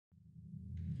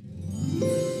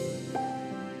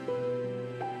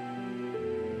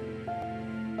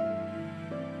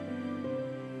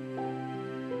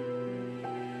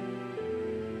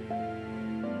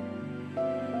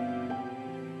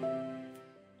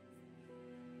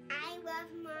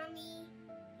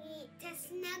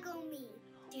Snuggle me,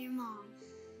 dear Mom.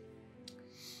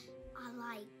 I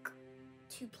like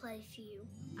to play with you.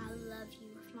 I love you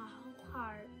with my whole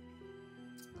heart.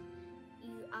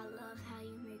 I love how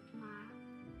you make my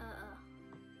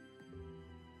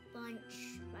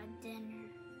lunch, my dinner,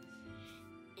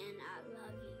 and I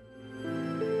love you.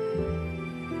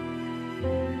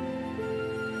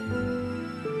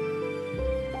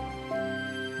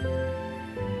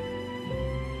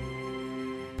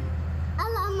 I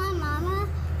love my mama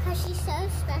because she's so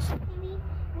special to me,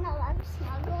 and I love to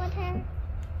snuggle with her,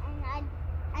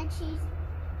 and she's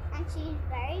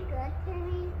very good to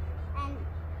me, and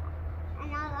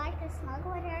I like to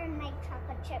snuggle with her and make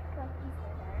chocolate chip cookies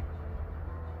with her.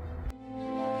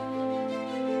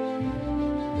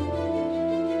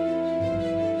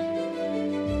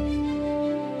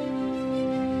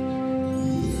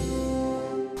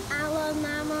 I love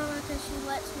my mama because she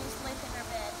lets me sleep in her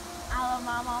bed. I love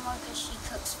my mama because she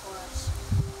cooks for us.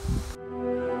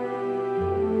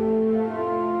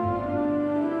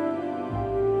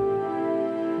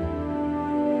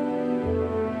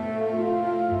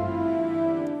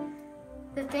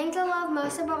 The things I love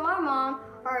most about my mom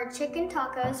are her chicken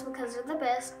tacos because they're the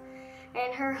best,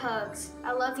 and her hugs.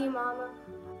 I love you, Mama.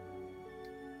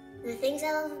 The things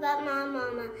I love about my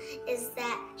mama is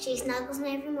that she snuggles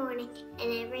me every morning,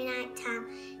 and every night time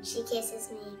she kisses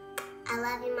me. I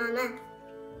love you, Mama.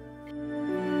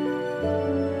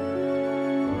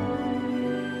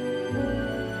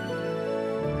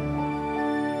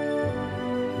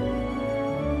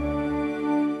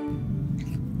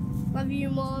 Love you,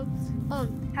 Mom.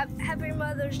 Happy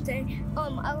Mother's Day.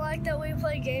 I like that we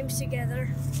play games together.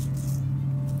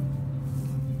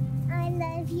 I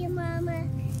love you, Mama,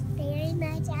 very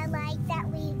much. I like that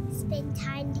we spend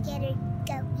time together,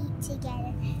 go eat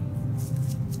together.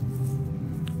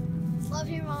 Love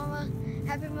you, Mama.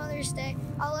 Happy Mother's Day.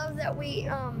 I love that we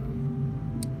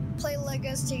play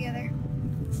Legos together.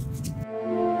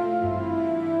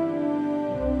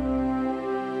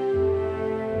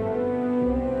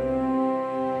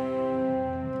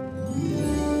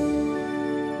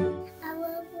 I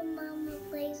love when Mama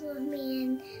plays with me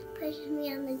and pushes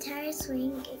me on the tire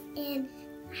swing. And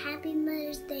happy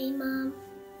Mother's Day, Mom.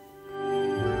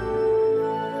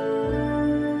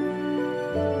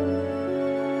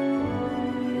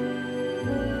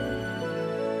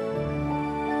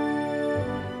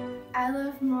 I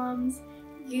love Mom's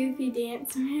goofy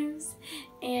dance moves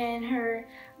and her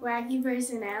wacky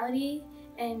personality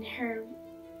and her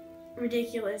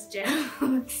ridiculous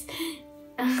jokes.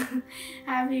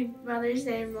 Happy Mother's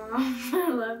Day, Mom. I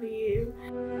love you.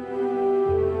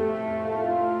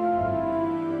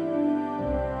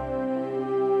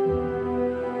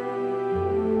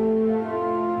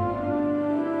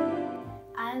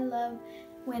 I love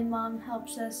when Mom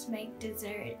helps us make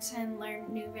desserts and learn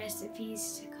new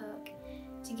recipes to cook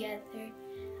together.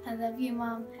 I love you,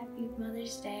 Mom. Happy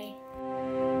Mother's Day.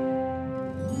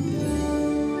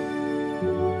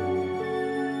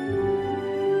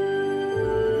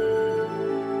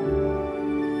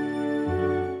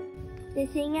 The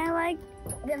thing I like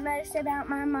the most about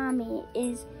my mommy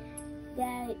is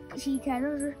that she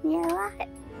cuddles with me a lot.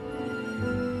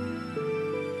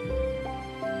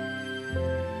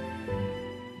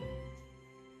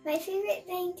 My favorite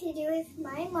thing to do with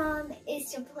my mom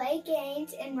is to play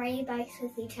games and ride bikes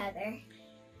with each other.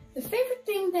 The favorite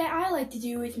thing that I like to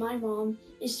do with my mom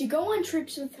is to go on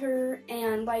trips with her,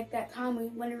 and like that time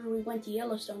whenever we went to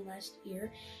Yellowstone last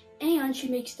year, and she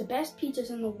makes the best pizzas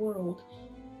in the world.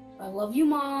 I love you,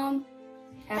 Mom.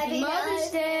 Happy Mother's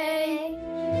Day.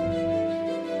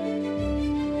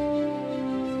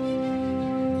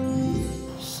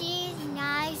 She's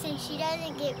nice and she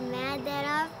doesn't get mad that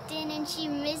often, and she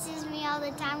misses me all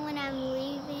the time when I'm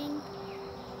leaving.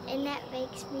 And that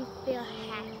makes me feel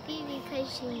happy because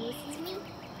she misses me.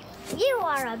 You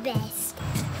are a best.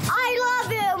 I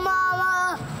love you,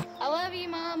 Mama. I love you,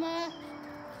 Mama.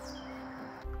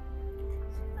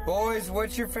 Boys,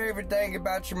 what's your favorite thing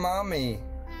about your mommy?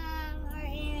 Our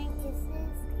Aaron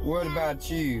kisses. What about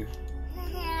you?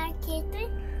 Kisses.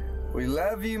 We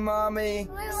love you, Mommy.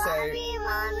 We love you,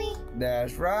 Mommy.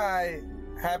 That's right.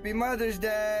 Happy Mother's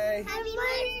Day. Happy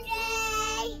Mother's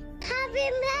Day.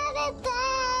 Happy Mother's Day.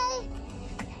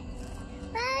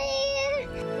 Love you.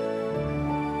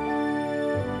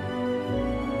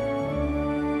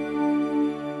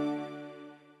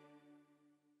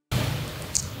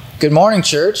 Good morning,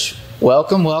 church.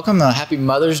 Welcome, welcome. Happy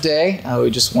Mother's Day.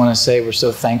 We just want to say we're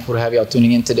so thankful to have y'all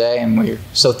tuning in today, and we're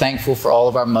so thankful for all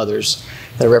of our mothers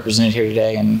that are represented here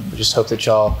today, and we just hope that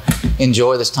y'all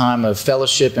enjoy this time of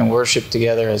fellowship and worship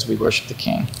together as we worship the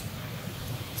King.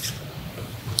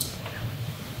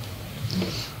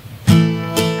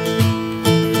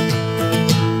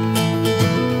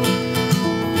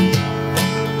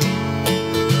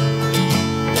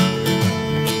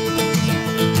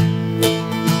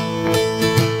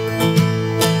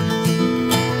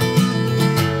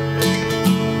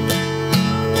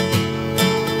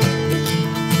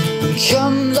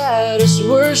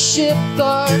 worship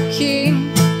our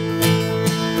King.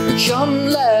 Come,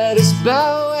 let us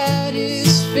bow at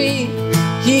His feet.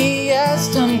 He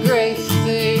has done great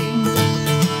things.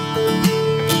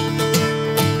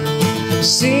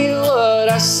 See what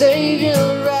our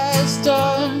Savior has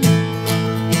done.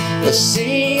 Let's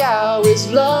see how His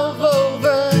love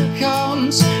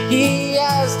overcomes. He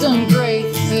has done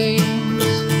great things.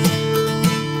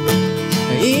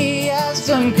 He has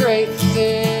done great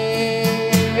things.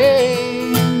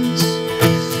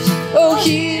 Oh,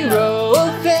 hero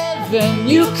of heaven,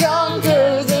 you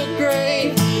conquer the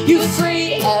grave. You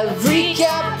free every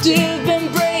captive and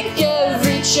break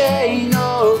every chain.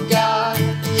 Oh God,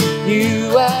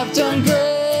 you have done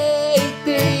great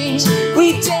things.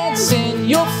 We dance in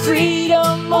your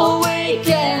freedom, awake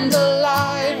and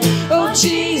alive. Oh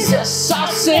Jesus, our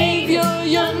Savior,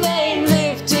 your name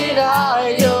lifted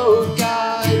high. Oh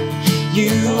God,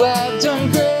 you have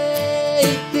done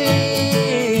great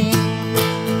things.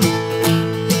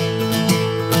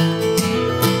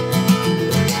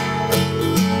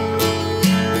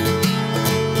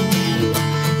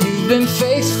 You've been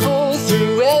faithful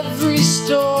through every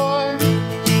storm.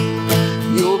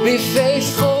 You'll be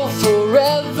faithful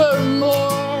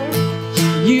forevermore.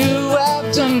 You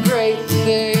have done great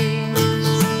things,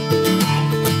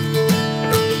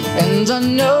 and I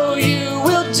know you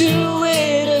will do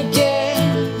it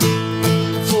again.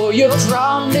 For your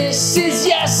promise is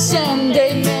yes and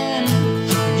amen.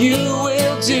 You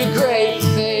will do great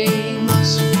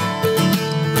things.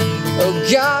 Oh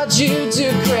God, you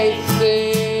do great things.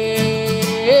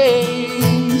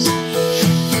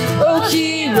 Oh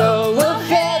hero of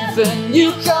heaven,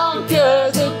 you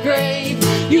conquer the grave.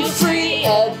 You free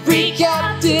every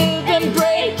captive and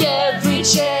break every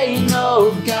chain.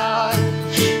 Oh God,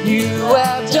 you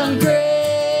have done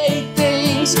great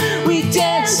things. We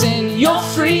dance in your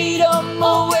freedom,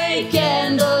 awake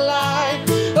and alive.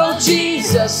 Oh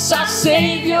Jesus, our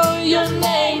Savior, your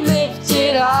name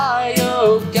lifted high.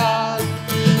 Oh God,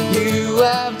 you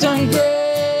have done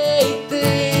great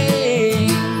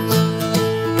things.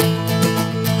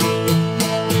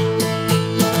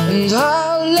 And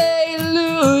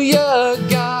hallelujah,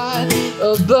 God,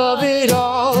 above it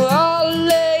all.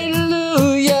 Hallelujah,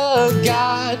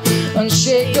 God,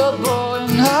 unshakable.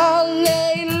 And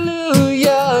hallelujah,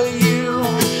 you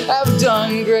have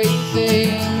done great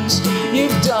things.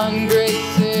 You've done great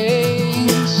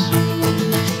things.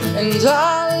 And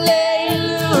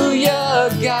hallelujah,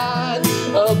 God,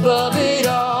 above it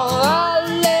all.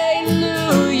 Hallelujah,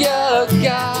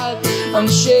 God,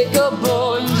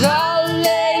 unshakable. And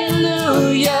hallelujah,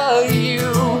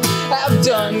 you have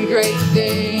done great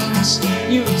things.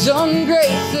 You've done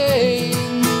great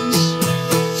things.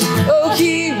 Oh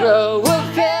hero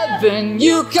of heaven,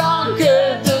 you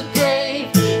conquered the grave.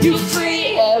 You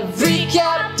free every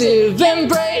captive and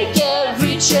break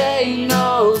every chain.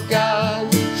 Oh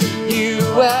God, you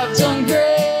have done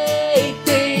great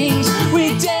things.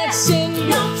 We dance in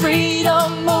your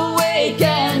freedom, awake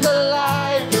and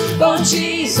alive. Oh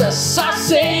Jesus, our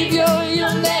Savior,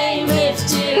 your name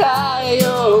lifted high.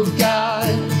 Oh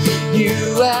God,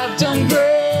 you have done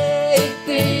great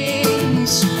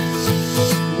things.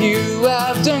 You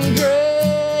have done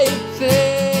great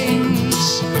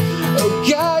things. Oh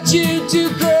God, you do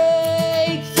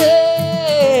great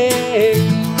things.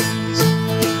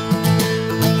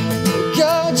 Oh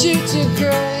God, you do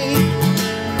great.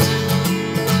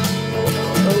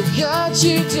 Oh God,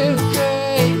 you do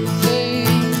great things.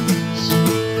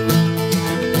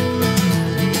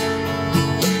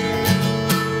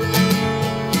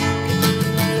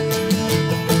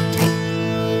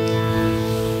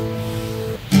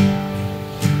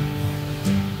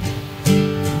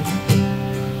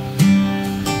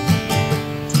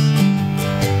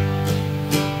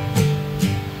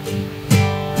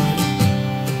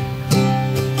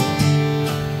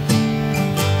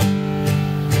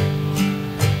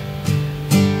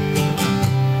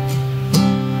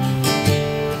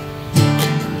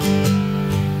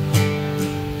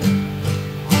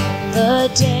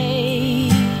 The day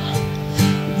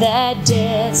that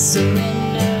death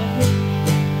surrendered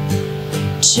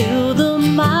to the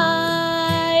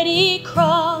mighty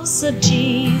cross of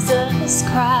Jesus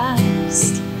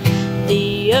Christ,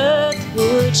 the earth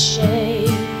would shake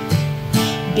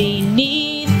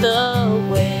beneath the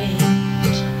weight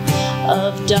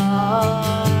of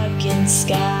darkened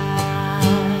skies.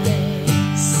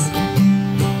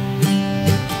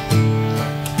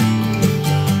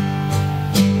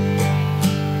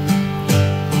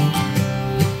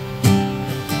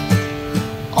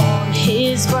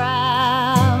 His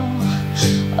brow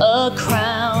a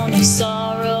crown of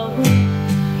sorrow,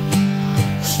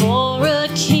 for a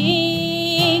king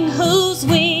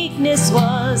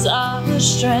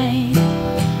strength.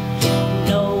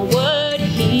 No word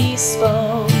he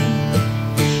spoke,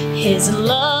 his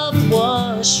love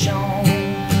was shown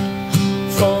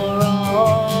for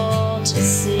all to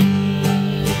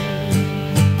see.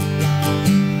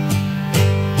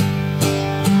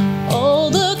 Oh,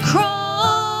 the cross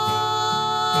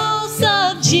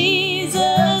of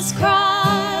Jesus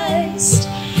Christ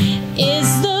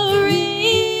is the reason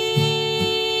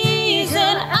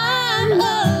I'm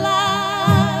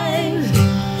alive,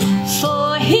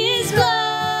 for his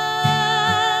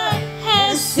blood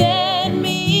has set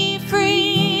me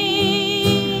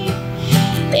free.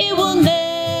 It will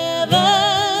never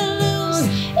lose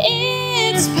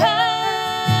its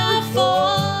power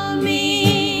for me.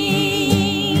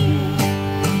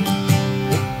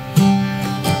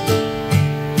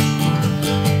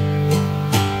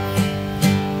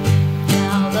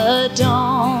 Now the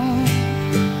dawn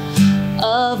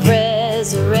of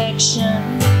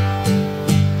resurrection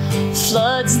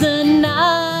floods the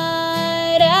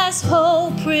night as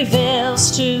hope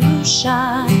prevails to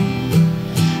shine.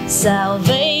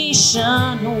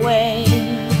 Salvation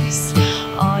waves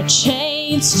our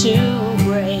chains to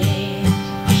break,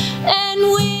 and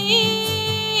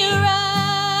we rise.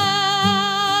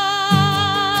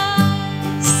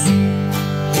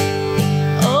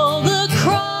 Oh, the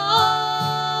cross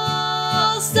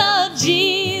of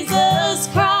Jesus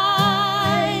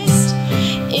Christ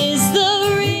is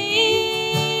the reason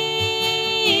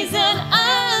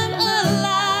I'm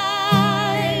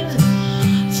alive,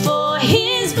 for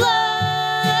his blood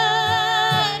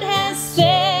has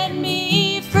set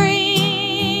me free.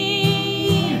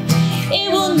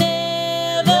 It will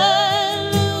never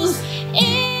lose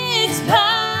its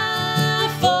power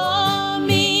for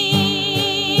me.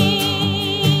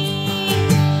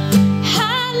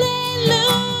 Hallelujah,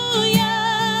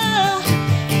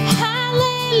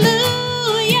 hallelujah,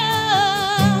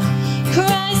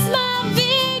 Christ my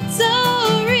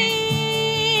victory.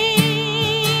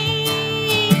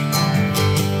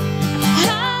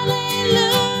 Hallelujah,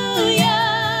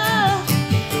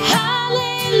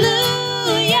 hallelujah,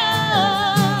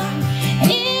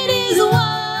 it is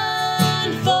won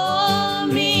for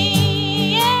me.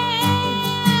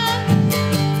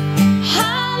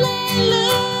 Hallelujah,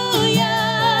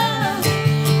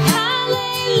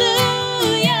 hallelujah,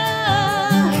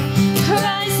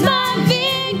 Christ my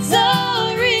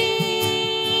victory.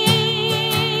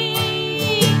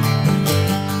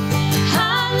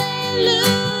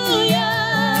 Hallelujah,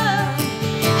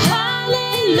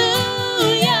 hallelujah,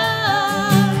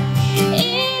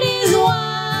 it is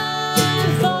won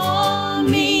for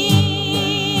me.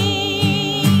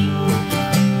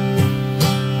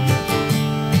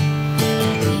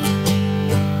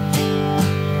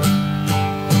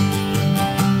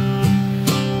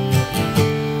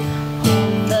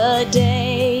 On the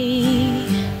day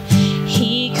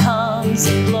he comes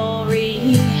in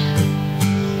glory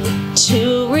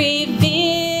to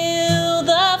reveal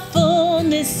the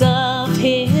fullness of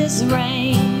his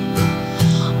reign,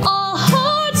 all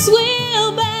hearts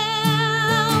will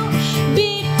bow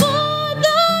before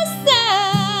the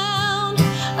sound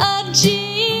of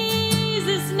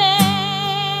Jesus' name.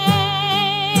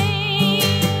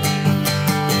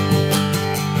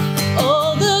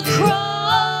 Oh, the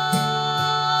cross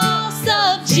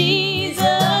of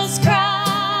Jesus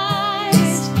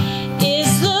Christ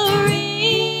is the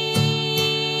reason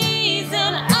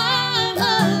I'm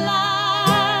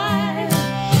alive,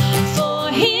 for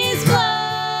his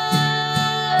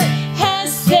blood has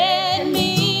set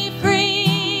me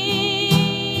free.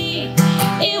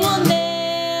 It will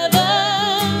never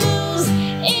lose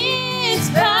its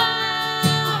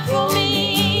power for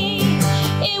me.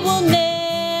 It will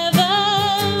never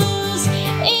lose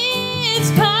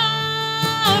its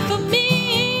power for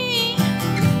me.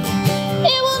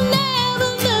 It will never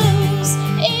lose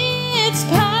its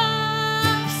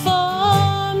power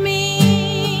for me.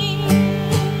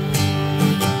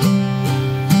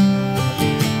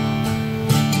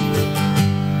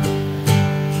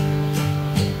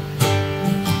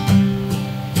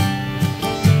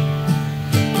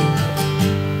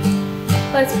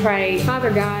 Let's pray. Father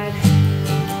God,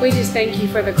 we just thank you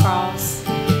for the cross.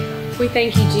 We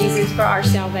thank you, Jesus, for our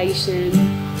salvation.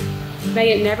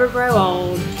 May it never grow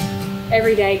old.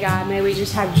 Every day, God, may we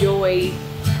just have joy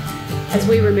as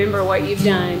we remember what you've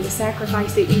done, the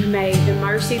sacrifice that you've made, the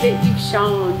mercy that you've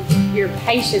shown, your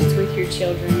patience with your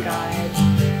children, God.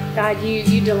 God,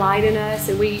 you delight in us,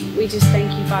 and we just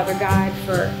thank you, Father God,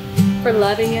 for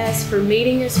loving us, for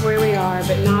meeting us where we are,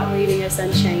 but not leaving us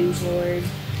unchanged, Lord.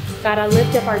 God, I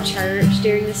lift up our church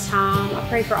during this time. I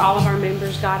pray for all of our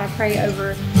members, God. I pray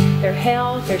over their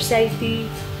health, their safety.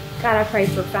 God, I pray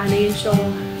for financial,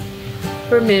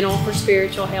 for mental, for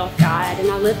spiritual health, God. And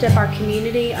I lift up our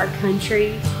community, our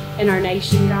country, and our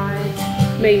nation,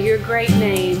 God. May your great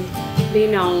name be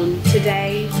known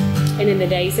today and in the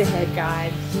days ahead,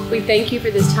 God. We thank you for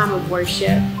this time of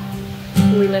worship.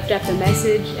 We lift up the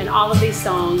message and all of these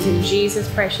songs in Jesus'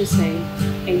 precious name.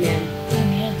 Amen.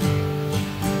 Amen.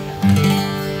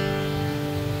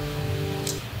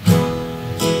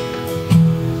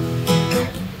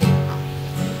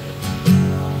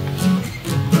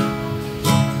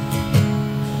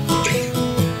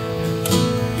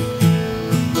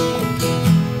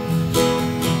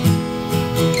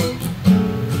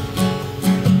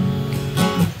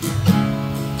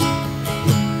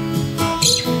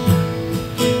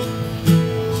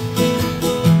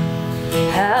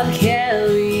 I've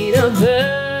carried a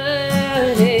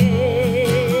burden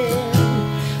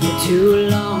for too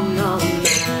long on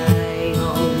my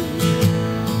own,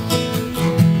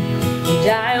 and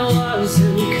I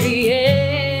wasn't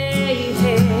created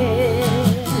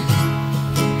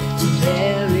to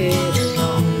bear it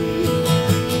alone.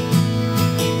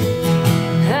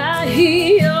 I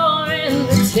hear your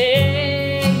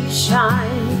invitation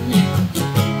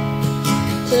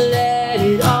to let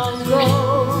it all go.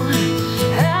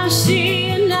 I see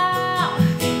it now,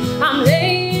 I'm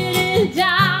laying it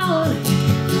down,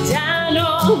 and I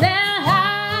know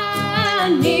that I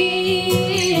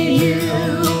need you.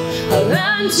 I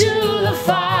run to the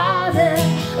Father,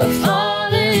 I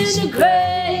fall into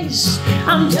grace.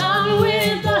 I'm done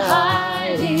with the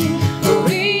hiding, the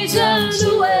reasons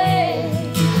away.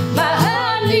 My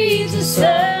heart needs a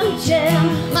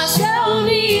surgeon, my soul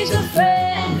needs a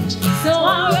friend. So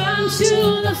I run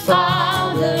to the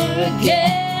Father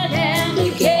again and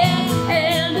again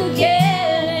and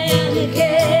again and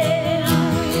again.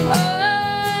 Oh,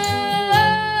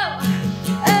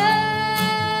 oh,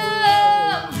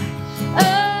 oh.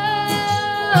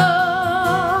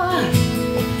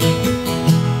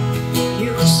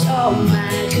 You saw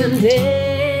my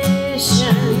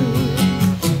condition,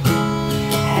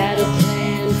 had a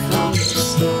plan from the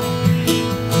start.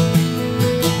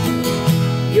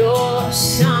 Your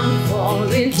son for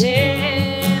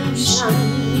redemption,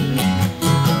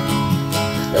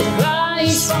 the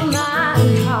price for my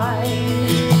heart.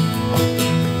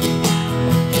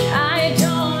 I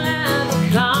don't have a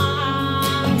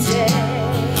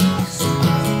context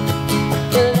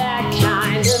for that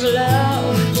kind of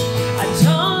love. I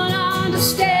don't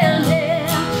understand it,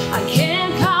 I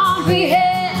can't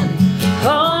comprehend.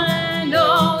 All I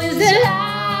know is that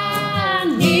I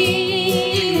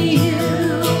need you.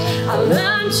 I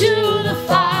run to the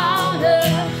Father, I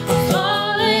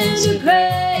fall into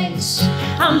grace.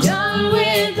 I'm done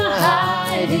with the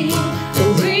hiding,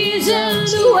 the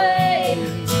reasons away.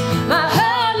 My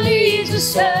heart needs a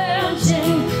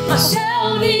surgeon, my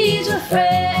soul needs a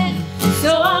friend.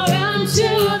 So I run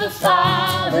to the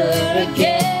Father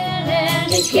again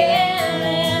and again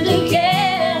and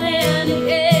again and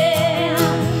again.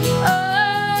 Oh,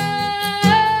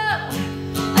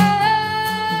 oh,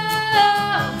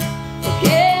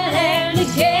 again and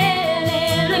again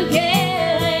and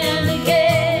again and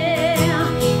again.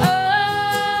 Oh,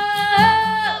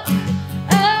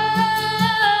 oh,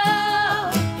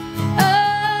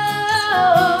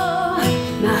 oh,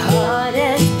 my heart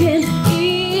has been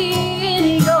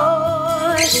in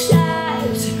your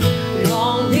sight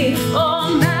long before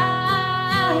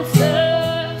my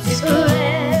first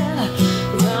breath,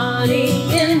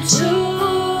 running into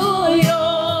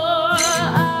your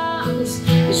arms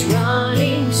is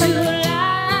running to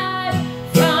life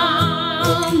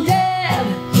from death.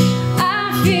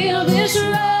 I feel this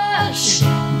rush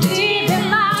deep in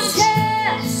my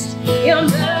chest. Your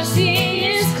mercy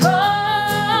is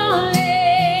calling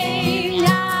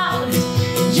out.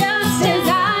 Just as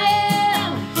I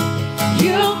am,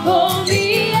 you pull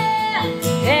me in,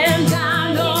 and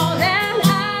I know that I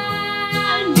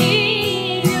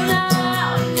need you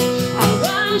now. I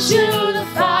run to the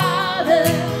Father,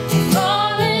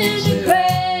 fall into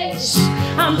grace.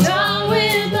 I'm done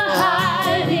with the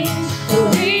hiding, the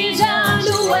reasons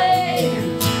away.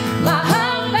 My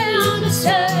heart found a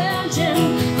surgeon,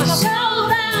 my soul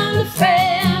found a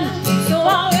friend. So I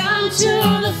run to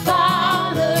the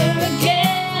Father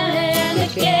again and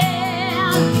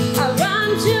again. I run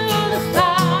to the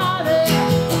Father, I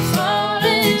fall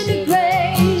into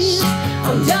grace.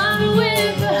 I'm done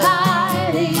with the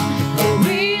hiding, the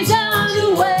reasons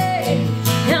away.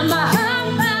 And my heart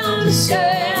found a surgeon,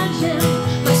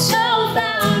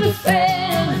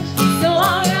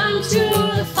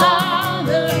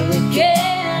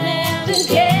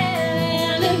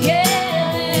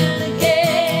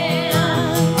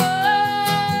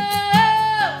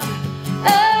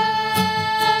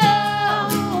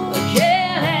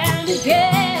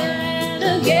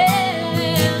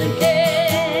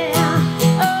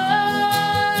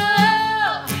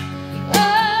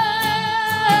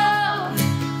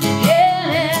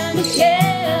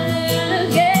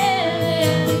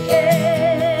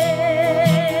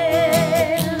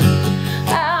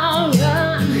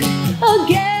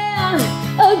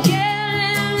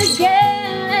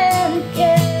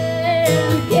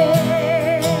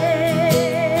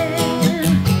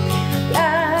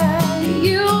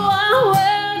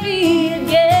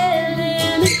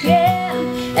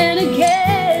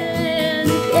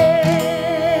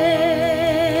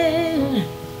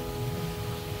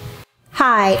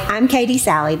 Hi, I'm Katie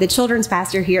Sally, the children's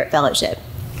pastor here at Fellowship.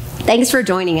 Thanks for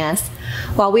joining us.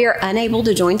 While we are unable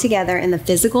to join together in the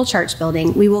physical church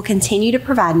building, we will continue to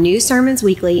provide new sermons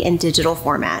weekly in digital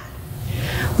format.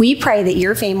 We pray that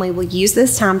your family will use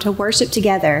this time to worship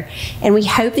together, and we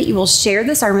hope that you will share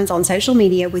the sermons on social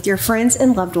media with your friends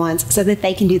and loved ones so that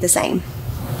they can do the same.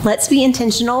 Let's be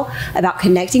intentional about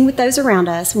connecting with those around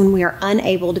us when we are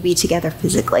unable to be together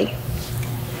physically.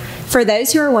 For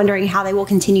those who are wondering how they will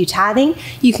continue tithing,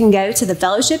 you can go to the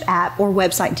Fellowship app or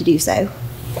website to do so.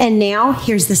 And now,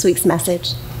 here's this week's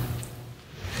message.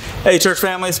 Hey, church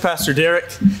family, it's Pastor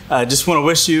Derrick. I just want to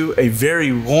wish you a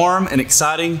very warm and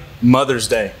exciting Mother's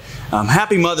Day.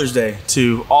 Happy Mother's Day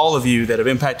to all of you that have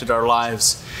impacted our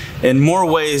lives in more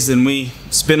ways than we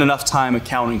spend enough time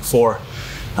accounting for.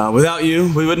 Without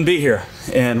you, we wouldn't be here,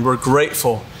 and we're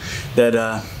grateful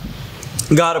that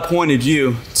God appointed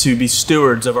you to be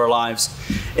stewards of our lives.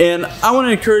 And I want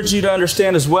to encourage you to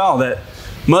understand as well that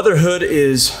motherhood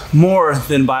is more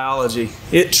than biology.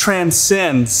 It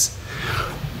transcends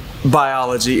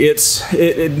biology.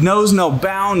 It knows no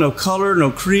bound, no color,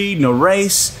 no creed, no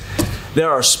race. There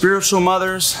are spiritual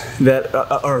mothers that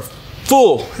are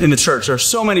full in the church. There are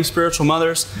so many spiritual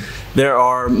mothers. There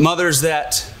are mothers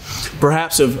that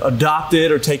perhaps have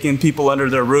adopted or taken people under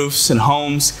their roofs and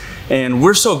homes. And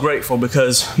we're so grateful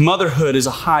because motherhood is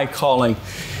a high calling.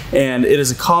 And it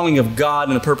is a calling of God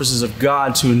and the purposes of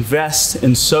God to invest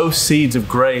and sow seeds of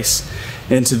grace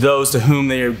into those to whom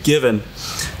they are given.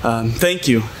 Thank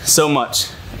you so much.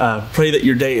 Pray that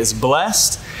your day is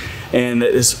blessed and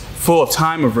that it's full of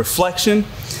time of reflection,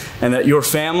 and that your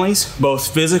families,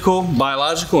 both physical,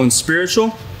 biological, and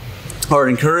spiritual, are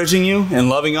encouraging you and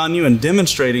loving on you and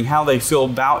demonstrating how they feel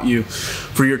about you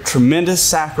for your tremendous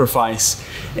sacrifice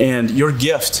and your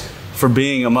gift for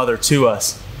being a mother to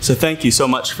us. So thank you so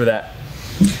much for that.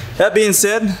 That being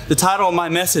said, the title of my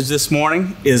message this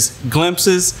morning is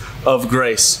Glimpses of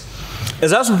Grace.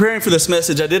 As I was preparing for this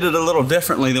message, I did it a little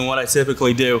differently than what I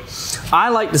typically do. I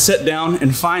like to sit down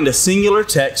and find a singular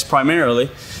text primarily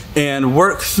and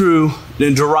work through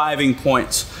the deriving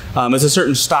points. It's a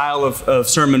certain style of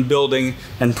sermon building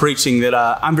and preaching that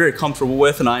I'm very comfortable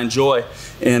with and I enjoy.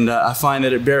 And I find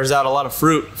that it bears out a lot of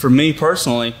fruit for me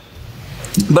personally.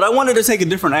 But I wanted to take a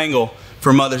different angle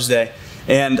for Mother's Day.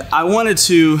 And I wanted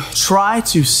to try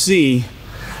to see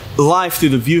life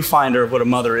through the viewfinder of what a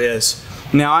mother is.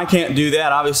 Now, I can't do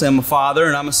that. Obviously, I'm a father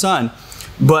and I'm a son.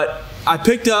 But I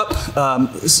picked up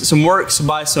some works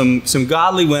by some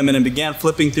godly women and began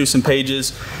flipping through some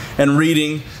pages and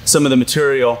reading some of the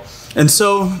material. And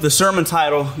so the sermon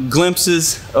title,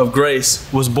 Glimpses of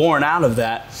Grace, was born out of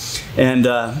that. And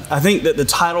I think that the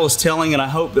title is telling, and I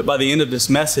hope that by the end of this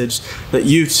message that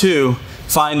you too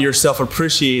find yourself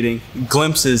appreciating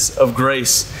glimpses of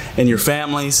grace in your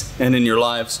families and in your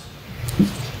lives.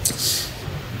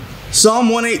 Psalm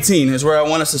 118 is where I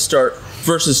want us to start,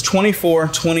 verses 24,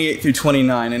 28 through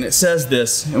 29. And it says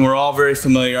this, and we're all very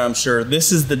familiar, I'm sure.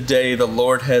 This is the day the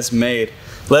Lord has made.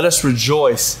 Let us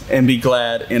rejoice and be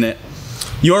glad in it.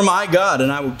 You are my God,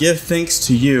 and I will give thanks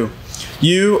to you.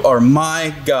 You are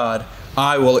my God.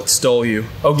 I will extol you.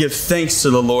 Oh, give thanks to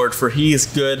the Lord, for he is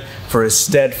good, for his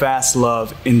steadfast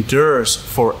love endures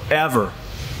forever.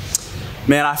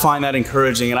 Man, I find that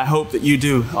encouraging, and I hope that you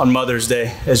do on Mother's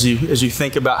Day as you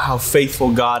think about how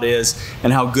faithful God is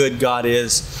and how good God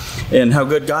is and how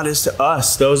good God is to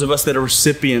us, those of us that are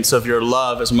recipients of your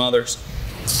love as mothers.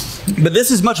 But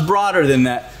this is much broader than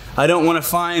that. I don't want to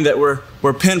find that we're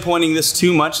pinpointing this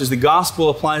too much, as the gospel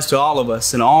applies to all of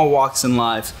us in all walks in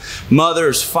life.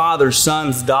 Mothers, fathers,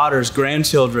 sons, daughters,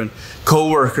 grandchildren,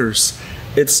 co-workers.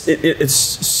 It's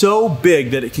so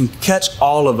big that it can catch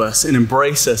all of us and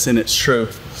embrace us in its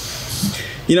truth.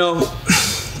 You know,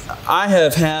 I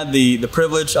have had the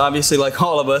privilege, obviously like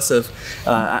all of us, of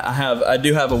I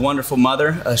do have a wonderful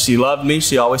mother. She loved me.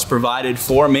 She always provided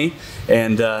for me,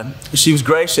 and she was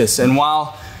gracious. And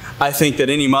while I think that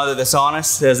any mother that's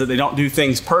honest says that they don't do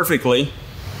things perfectly,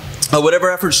 whatever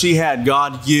effort she had,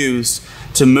 God used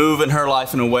to move in her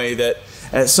life in a way that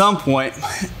at some point,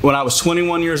 when I was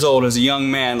 21 years old as a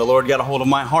young man, the Lord got a hold of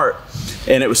my heart.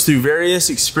 And it was through various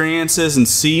experiences and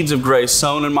seeds of grace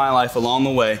sown in my life along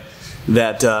the way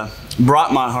that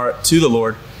brought my heart to the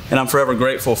Lord. And I'm forever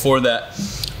grateful for that.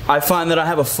 I find that I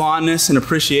have a fondness and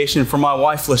appreciation for my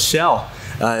wife, Lachelle.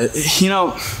 You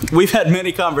know, we've had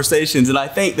many conversations, and I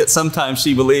think that sometimes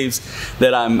she believes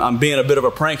that I'm being a bit of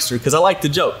a prankster because I like to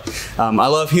joke. I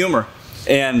love humor.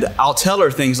 And I'll tell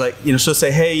her things like, you know, she'll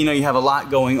say, hey, you know, you have a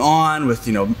lot going on with,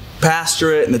 you know,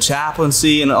 pastorate and the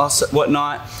chaplaincy and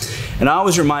whatnot. And I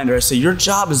always remind her, I say, your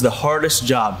job is the hardest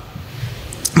job.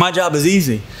 My job is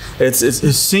easy.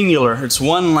 It's singular. It's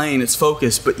one lane. It's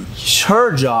focused. But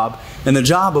her job and the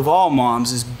job of all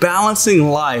moms is balancing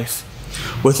life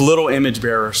with little image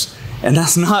bearers. And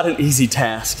that's not an easy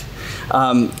task.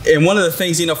 And one of the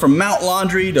things, from mount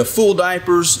laundry to full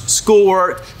diapers,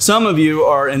 schoolwork, some of you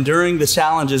are enduring the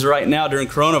challenges right now during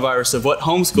coronavirus of what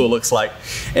homeschool looks like.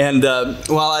 And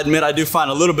while I admit I do find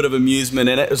a little bit of amusement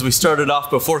in it, as we started off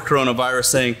before coronavirus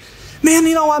saying, man,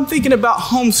 I'm thinking about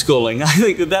homeschooling. I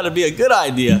think that would be a good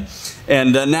idea.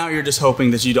 And now you're just hoping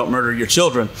that you don't murder your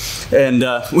children. And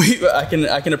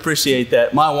I can appreciate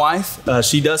that. My wife,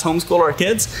 she does homeschool our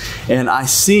kids, and I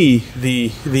see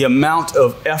the amount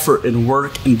of effort and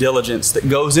work and diligence that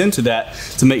goes into that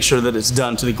to make sure that it's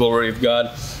done to the glory of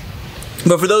God.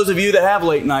 But for those of you that have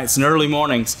late nights and early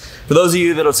mornings, for those of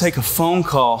you that will take a phone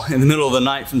call in the middle of the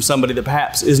night from somebody that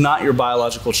perhaps is not your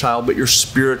biological child, but your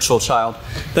spiritual child,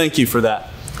 thank you for that.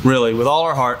 Really, with all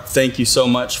our heart, thank you so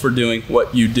much for doing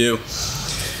what you do.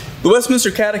 The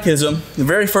Westminster Catechism, the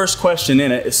very first question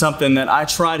in it is something that I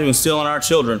try to instill in our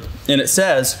children. And it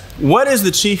says, what is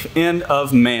the chief end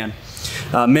of man?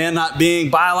 Man not being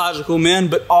biological men,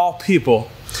 but all people.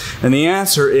 And the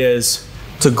answer is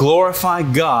to glorify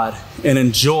God and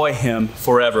enjoy Him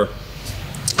forever.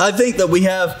 I think that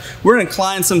we're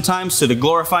inclined sometimes to the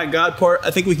glorify God part. I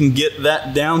think we can get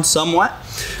that down somewhat,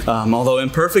 although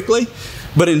imperfectly.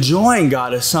 But enjoying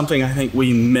God is something I think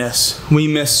we miss. We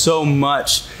miss so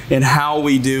much in how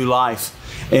we do life.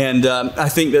 And I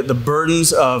think that the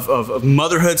burdens of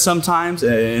motherhood sometimes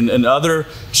and other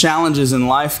challenges in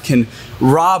life can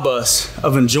rob us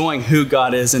of enjoying who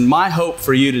God is. And my hope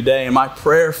for you today and my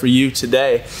prayer for you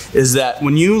today is that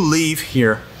when you leave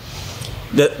here,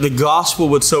 that the gospel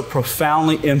would so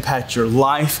profoundly impact your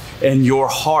life and your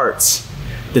hearts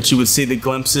that you would see the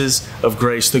glimpses of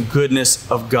grace, the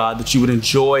goodness of God, that you would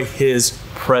enjoy His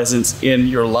presence in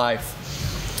your life.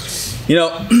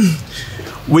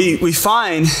 We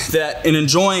find that in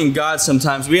enjoying God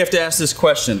sometimes, we have to ask this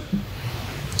question,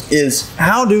 is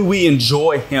how do we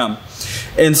enjoy Him?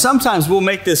 And sometimes we'll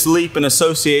make this leap in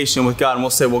association with God, and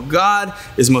we'll say, well, God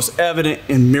is most evident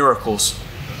in miracles.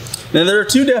 Now, there are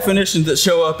two definitions that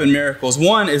show up in miracles.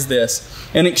 One is this: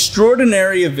 an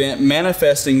extraordinary event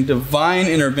manifesting divine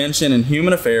intervention in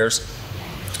human affairs.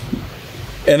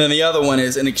 And then the other one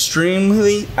is an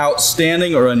extremely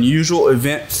outstanding or unusual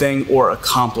event, thing, or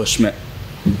accomplishment.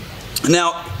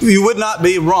 Now, you would not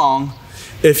be wrong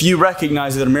if you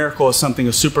recognize that a miracle is something,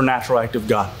 a supernatural act of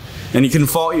God. And He can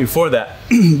fault you for that.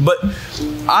 But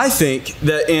I think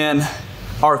that in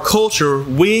our culture,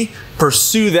 we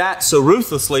pursue that so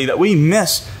ruthlessly that we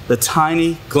miss the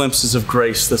tiny glimpses of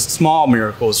grace, the small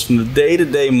miracles from the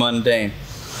day-to-day mundane.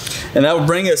 And that will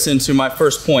bring us into my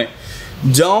first point.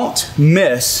 Don't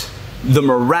miss the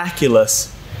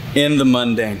miraculous in the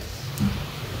mundane.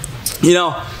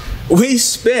 We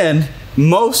spend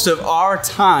most of our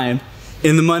time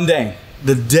in the mundane,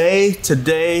 the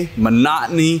day-to-day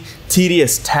monotony,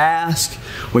 tedious task.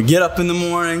 We get up in the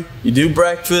morning, you do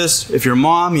breakfast. If you're a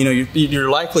mom, you're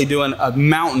likely doing a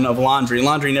mountain of laundry.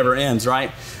 Laundry never ends,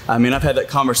 right? I mean, I've had that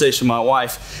conversation with my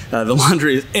wife. The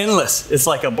laundry is endless. It's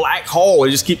like a black hole.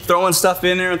 You just keep throwing stuff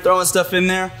in there and throwing stuff in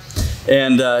there.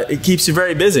 And it keeps you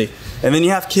very busy. And then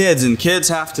you have kids, and kids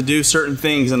have to do certain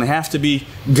things, and they have to be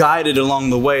guided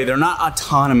along the way. They're not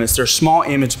autonomous. They're small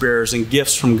image bearers and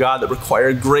gifts from God that require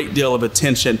a great deal of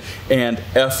attention and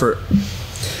effort.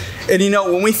 And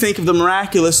when we think of the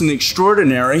miraculous and the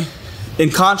extraordinary, in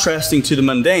contrasting to the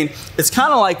mundane, it's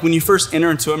kind of like when you first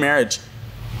enter into a marriage.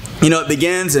 It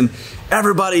begins, and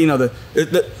everybody,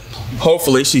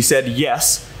 hopefully she said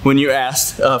yes when you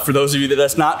asked. For those of you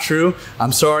that's not true,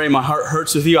 I'm sorry, my heart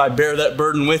hurts with you. I bear that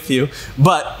burden with you.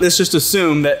 But let's just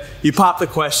assume that you pop the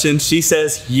question, she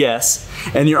says yes,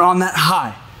 and you're on that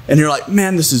high. And you're like,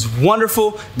 man, this is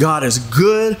wonderful. God is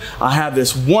good. I have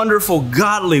this wonderful,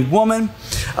 godly woman.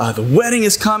 The wedding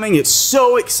is coming. It's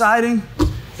so exciting.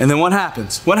 And then what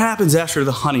happens? What happens after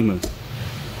the honeymoon?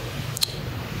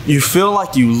 You feel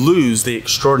like you lose the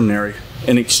extraordinary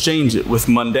and exchange it with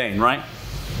mundane, right?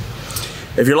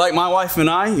 If you're like my wife and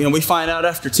I, we find out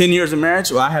after 10 years of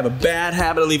marriage, well, I have a bad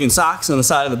habit of leaving socks on the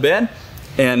side of the bed,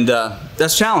 and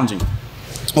that's challenging.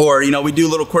 Or, we do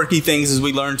little quirky things as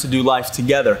we learn to do life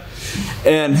together.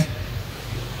 And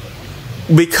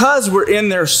because we're in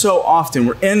there so often,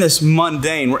 we're in this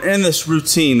mundane, we're in this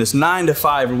routine, this 9 to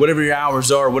 5, or whatever your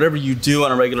hours are, whatever you do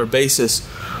on a regular basis,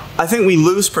 I think we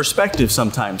lose perspective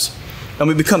sometimes. And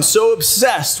we become so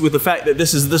obsessed with the fact that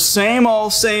this is the same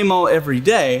old every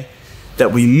day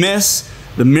that we miss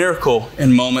the miracle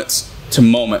in moments to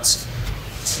moments.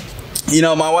 You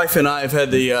know, my wife and I have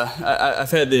had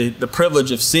I've had the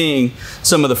privilege of seeing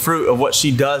some of the fruit of what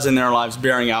she does in their lives,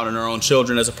 bearing out in her own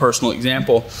children as a personal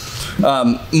example.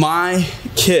 My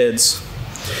kids,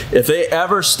 if they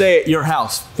ever stay at your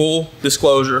house, full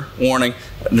disclosure, warning,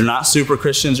 they're not super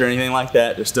Christians or anything like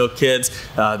that. They're still kids.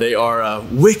 They are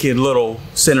wicked little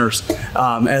sinners,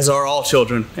 as are all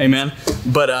children. Amen.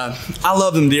 But I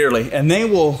love them dearly, and they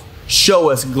will show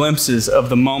us glimpses of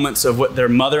the moments of what their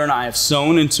mother and I have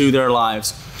sown into their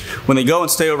lives. When they go and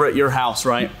stay over at your house,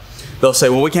 right, they'll say,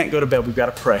 well, we can't go to bed. We've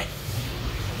got to pray.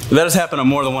 That has happened on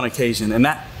more than one occasion, and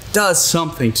that does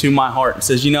something to my heart. It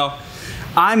says, you know,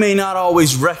 I may not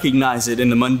always recognize it in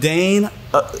the mundane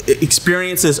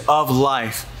experiences of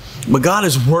life, but God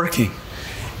is working.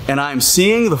 And I'm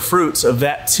seeing the fruits of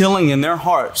that tilling in their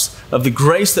hearts, of the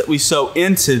grace that we sow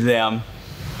into them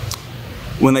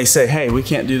when they say, hey, we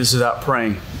can't do this without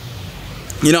praying.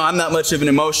 You know, I'm not much of an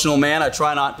emotional man. I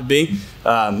try not to be.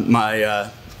 I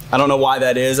don't know why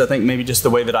that is. I think maybe just the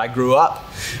way that I grew up.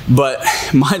 But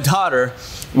my daughter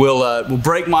will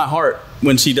break my heart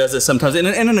when she does this sometimes, and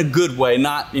in a good way,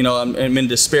 not, you know, I'm in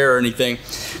despair or anything.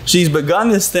 She's begun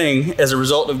this thing as a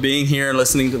result of being here and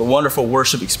listening to the wonderful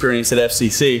worship experience at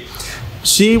FCC.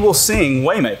 She will sing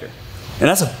Waymaker, and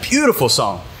that's a beautiful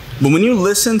song. But when you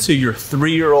listen to your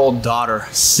 3-year-old daughter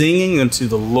singing unto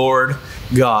the Lord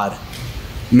God,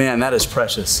 man, that is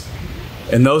precious.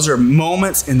 And those are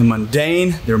moments in the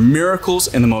mundane. They're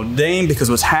miracles in the mundane,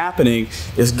 because what's happening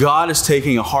is God is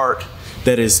taking a heart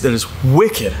that is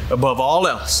wicked above all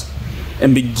else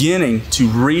and beginning to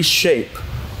reshape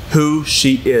who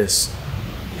she is,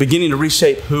 beginning to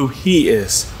reshape who he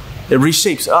is. It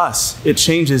reshapes us. It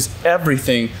changes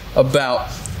everything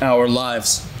about our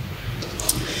lives.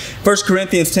 1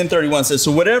 Corinthians 10:31 says,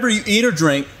 so whatever you eat or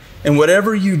drink and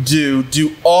whatever you do,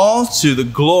 do all to the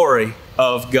glory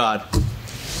of God.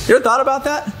 You ever thought about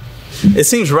that? It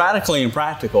seems radically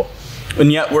impractical. And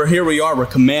yet we're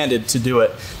commanded to do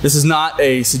it. This is not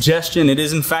a suggestion. It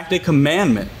is in fact a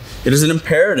commandment. It is an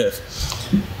imperative.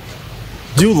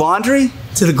 Do laundry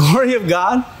to the glory of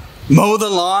God. Mow the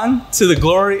lawn to the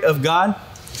glory of God.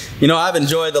 You know, I've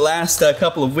enjoyed the last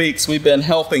couple of weeks. We've been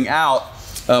helping out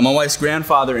my wife's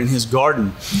grandfather in his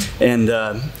garden.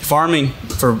 And farming,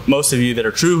 for most of you that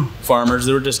are true farmers,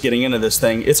 that are just getting into this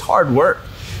thing, it's hard work.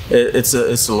 It's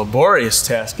a laborious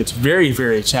task. It's very,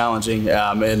 very challenging.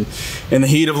 And in the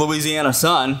heat of Louisiana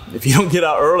sun, if you don't get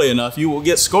out early enough, you will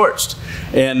get scorched.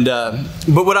 And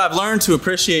but what I've learned to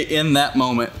appreciate in that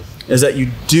moment is that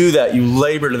you do that, you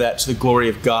labor to that, to the glory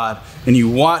of God. And you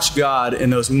watch God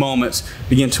in those moments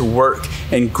begin to work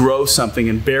and grow something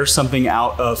and bear something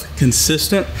out of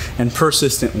consistent and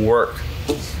persistent work.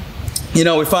 You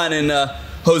know, we find in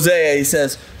Hosea, he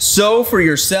says, sow for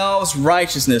yourselves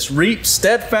righteousness, reap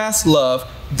steadfast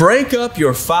love, break up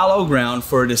your fallow ground,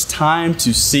 for it is time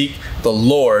to seek the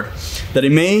Lord, that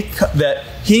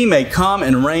he may come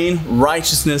and rain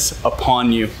righteousness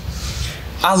upon you.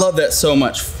 I love that so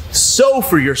much. Sow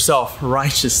for yourself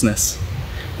righteousness.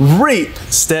 Reap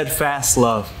steadfast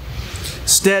love.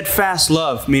 Steadfast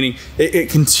love, meaning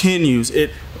it continues, it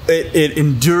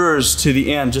endures to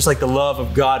the end, just like the love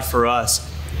of God for us.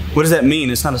 What does that mean?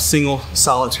 It's not a single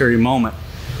solitary moment,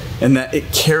 and that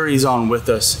it carries on with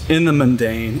us in the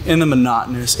mundane, in the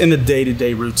monotonous, in the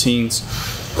day-to-day routines.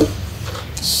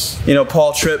 You know,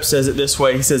 Tripp says it this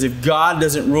way. He says, if God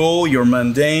doesn't rule your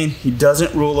mundane, he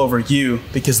doesn't rule over you,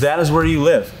 because that is where you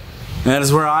live, and that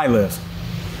is where I live.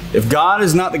 If God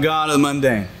is not the God of the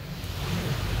mundane,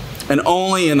 and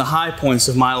only in the high points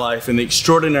of my life, in the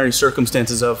extraordinary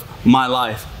circumstances of my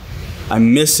life,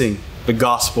 I'm missing the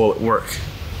gospel at work.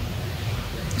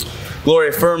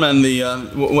 Gloria Furman, the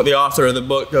author of the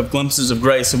book of Glimpses of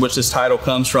Grace, in which this title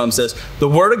comes from, says, the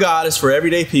Word of God is for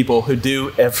everyday people who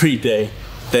do everyday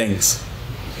things.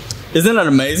 Isn't that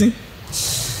amazing?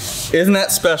 Isn't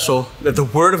that special that the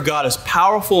Word of God is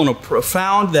powerful and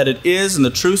profound that it is, and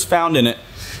the truth found in it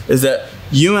is that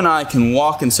you and I can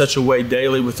walk in such a way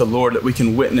daily with the Lord that we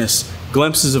can witness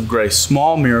glimpses of grace,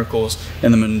 small miracles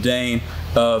in the mundane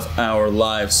of our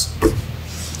lives.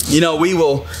 You know, we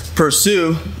will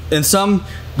pursue, in some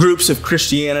groups of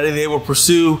Christianity, they will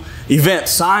pursue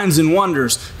events, signs and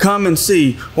wonders, come and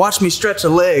see, watch me stretch a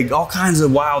leg, all kinds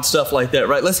of wild stuff like that,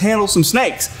 right? Let's handle some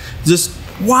snakes, just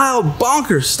wild,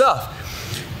 bonkers stuff.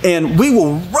 And we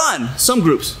will run, some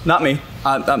groups, not me,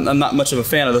 I'm not much of a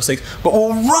fan of those things, but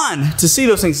we'll run to see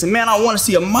those things and say, man, I want to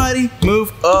see a mighty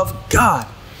move of God.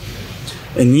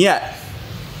 And yet,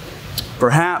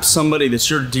 perhaps somebody that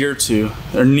you're dear to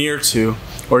or near to,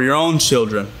 or your own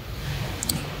children,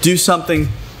 do something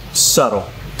subtle.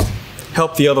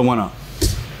 Help the other one up.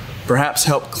 perhaps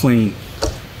help clean,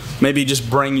 maybe just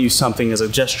bring you something as a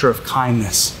gesture of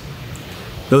kindness.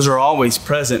 Those are always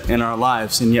present in our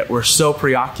lives, and yet we're so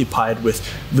preoccupied with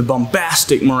the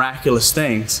bombastic, miraculous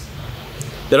things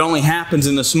that only happens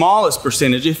in the smallest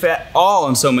percentage, if at all,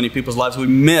 in so many people's lives. We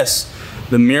miss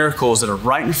the miracles that are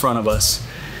right in front of us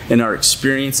in our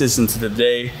experiences into the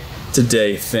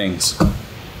day-to-day things.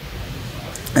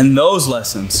 And those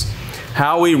lessons,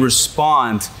 how we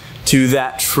respond to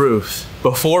that truth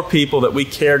before people that we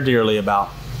care dearly about,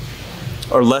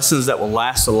 are lessons that will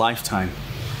last a lifetime,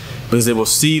 because they will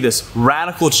see this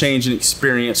radical change in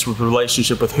experience with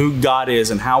relationship with who God is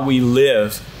and how we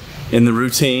live in the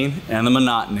routine and the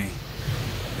monotony.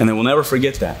 And they will never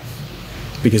forget that,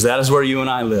 because that is where you and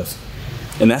I live.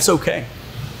 And that's okay.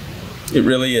 It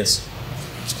really is.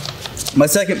 My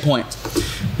second point,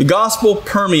 the gospel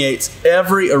permeates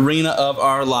every arena of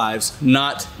our lives,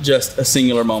 not just a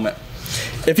singular moment.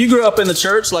 If you grew up in the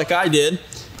church like I did,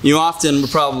 you often would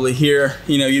probably hear,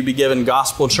 you'd be given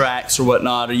gospel tracts or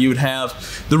whatnot, or you would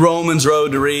have the Romans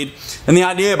Road to read. And the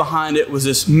idea behind it was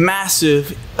this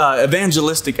massive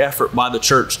evangelistic effort by the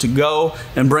church to go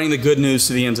and bring the good news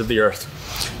to the ends of the earth.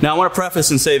 Now, I want to preface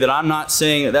and say that I'm not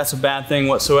saying that that's a bad thing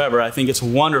whatsoever. I think it's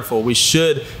wonderful. We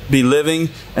should be living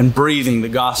and breathing the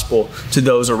gospel to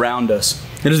those around us.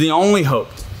 It is the only hope.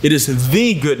 It is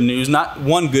the good news, not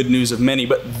one good news of many,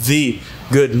 but the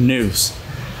good news.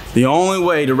 The only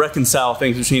way to reconcile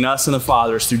things between us and the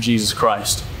Father is through Jesus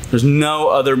Christ. There's no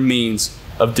other means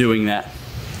of doing that.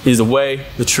 He is the way,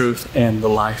 the truth, and the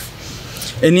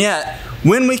life. And yet,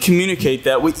 when we communicate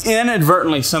that, we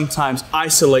inadvertently sometimes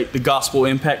isolate the gospel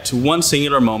impact to one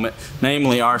singular moment,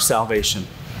 namely our salvation.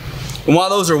 And while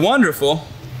those are wonderful,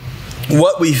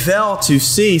 what we fail to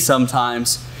see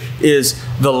sometimes is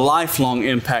the lifelong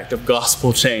impact of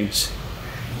gospel change.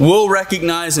 We'll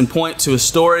recognize and point to a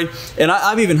story, and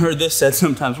I've even heard this said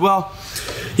sometimes, well,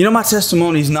 my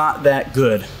testimony's not that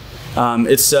good.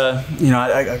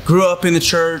 I grew up in the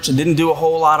church and didn't do a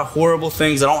whole lot of horrible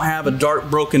things. I don't have a dark,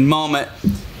 broken moment.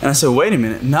 And I said, wait a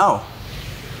minute, no.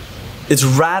 It's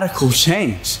radical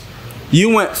change.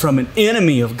 You went from an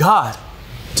enemy of God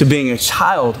to being a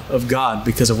child of God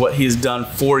because of what He has done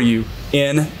for you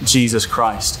in Jesus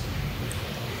Christ.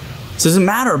 So it doesn't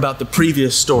matter about the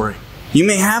previous story. You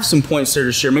may have some points there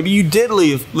to share. Maybe you did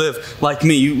live like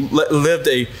me. You lived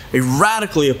a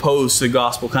radically opposed to the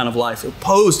gospel kind of life,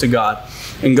 opposed to God,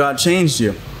 and God changed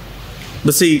you.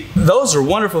 But see, those are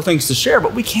wonderful things to share,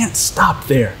 but we can't stop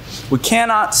there. We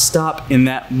cannot stop in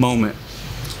that moment.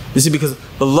 You see, because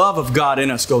the love of God in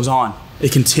us goes on.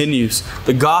 It continues.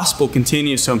 The gospel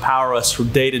continues to empower us for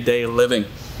day-to-day living.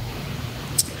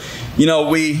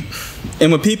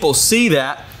 And when people see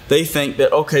that, they think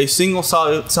that, okay, single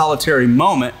solitary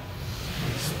moment,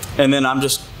 and then I'm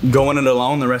just going it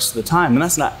alone the rest of the time. And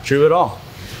that's not true at all.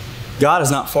 God is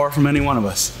not far from any one of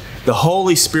us. The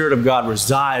Holy Spirit of God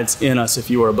resides in us if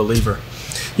you are a believer.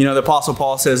 The Apostle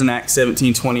Paul says in Acts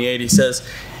 17:28, he says,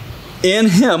 in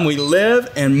Him we live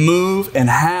and move and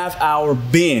have our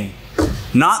being.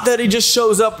 Not that He just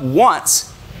shows up once,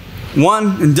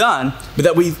 one and done, but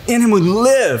that in Him we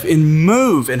live and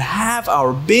move and have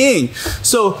our being.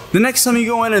 So the next time you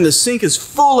go in and the sink is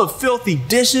full of filthy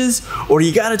dishes, or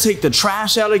you got to take the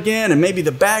trash out again and maybe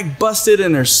the bag busted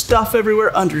and there's stuff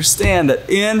everywhere, understand that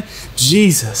in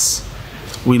Jesus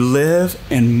we live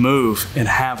and move and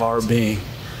have our being.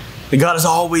 That God is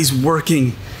always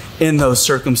working in those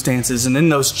circumstances and in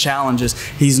those challenges.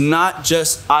 He's not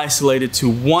just isolated to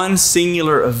one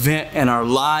singular event in our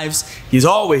lives. He's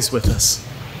always with us.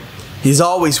 He's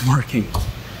always working.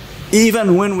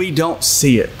 Even when we don't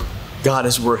see it, God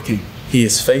is working. He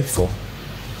is faithful.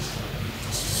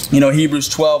 Hebrews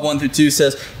 12:1-2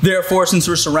 says, therefore, since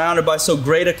we're surrounded by so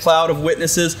great a cloud of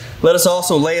witnesses, let us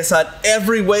also lay aside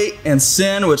every weight and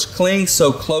sin which clings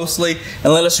so closely,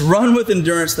 and let us run with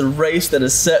endurance the race that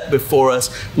is set before us,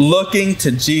 looking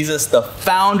to Jesus, the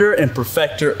founder and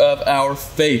perfecter of our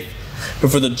faith, who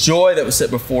for the joy that was set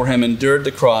before Him endured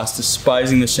the cross,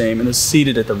 despising the shame, and is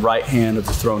seated at the right hand of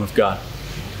the throne of God.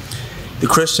 The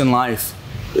Christian life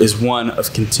is one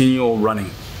of continual running,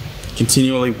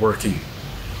 continually working.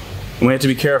 And we have to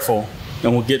be careful,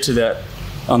 and we'll get to that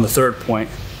on the third point,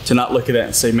 to not look at that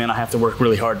and say, man, I have to work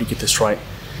really hard to get this right.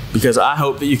 Because I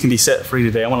hope that you can be set free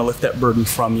today. I want to lift that burden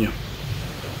from you.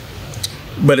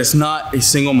 But it's not a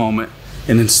single moment,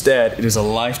 and instead it is a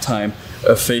lifetime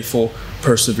of faithful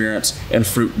perseverance and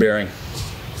fruit bearing.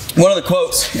 One of the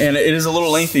quotes, and it is a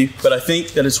little lengthy, but I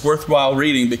think that it's worthwhile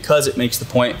reading because it makes the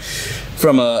point,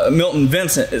 from Milton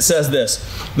Vincent. It says this: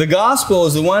 the gospel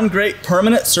is the one great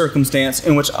permanent circumstance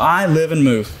in which I live and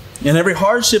move. And every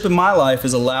hardship in my life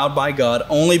is allowed by God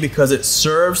only because it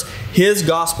serves His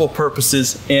gospel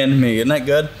purposes in me. Isn't that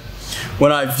good?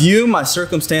 When I view my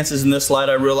circumstances in this light,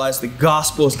 I realize the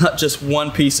gospel is not just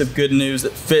one piece of good news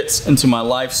that fits into my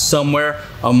life somewhere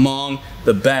among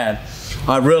the bad.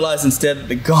 I realize instead that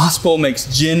the gospel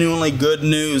makes genuinely good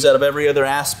news out of every other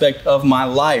aspect of my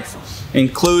life,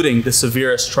 including the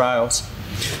severest trials.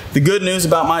 The good news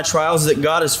about my trials is that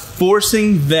God is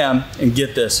forcing them, and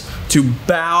get this, to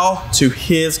bow to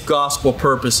His gospel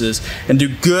purposes and do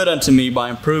good unto me by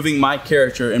improving my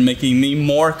character and making me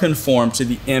more conformed to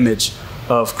the image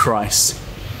of Christ.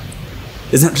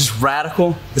 Isn't that just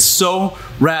radical? It's so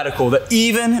radical that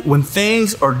even when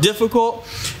things are difficult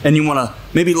and you want to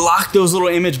maybe lock those little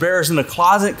image bearers in the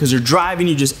closet because they're driving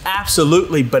you just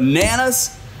absolutely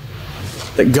bananas,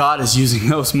 that God is using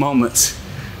those moments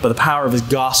by the power of His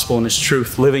gospel and His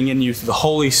truth living in you through the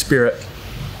Holy Spirit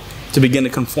to begin to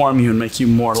conform you and make you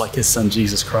more like His Son,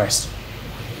 Jesus Christ.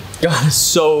 God is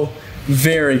so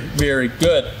very, very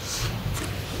good.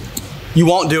 You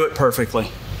won't do it perfectly.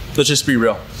 Let's just be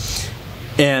real.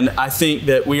 And I think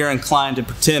that we are inclined to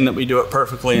pretend that we do it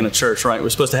perfectly in a church, right? We're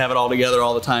supposed to have it all together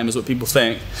all the time is what people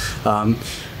think. But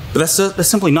that's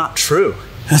simply not true.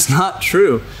 That's not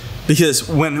true. Because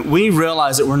when we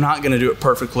realize that we're not going to do it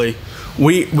perfectly,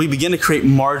 we begin to create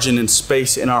margin and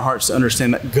space in our hearts to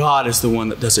understand that God is the one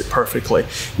that does it perfectly.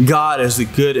 God is the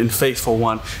good and faithful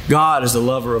one. God is the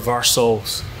lover of our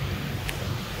souls.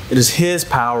 It is His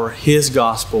power, His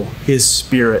gospel, His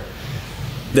Spirit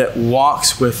that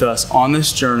walks with us on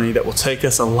this journey that will take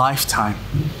us a lifetime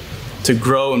to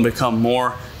grow and become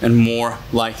more and more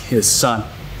like His Son.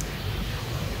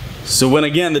 So when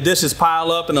again the dishes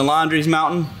pile up and the laundry's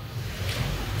mounting,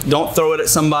 don't throw it at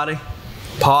somebody.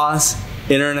 Pause,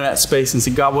 enter into that space and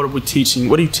say, God, what are we teaching?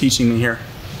 What are you teaching me here?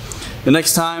 The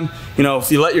next time,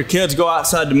 if you let your kids go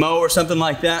outside to mow or something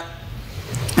like that,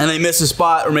 and they miss a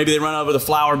spot, or maybe they run over the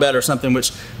flower bed or something,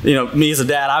 which, me as a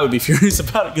dad, I would be furious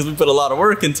about it because we put a lot of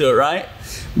work into it, right?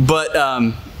 But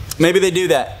maybe they do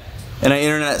that, and I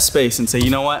enter into that space and say,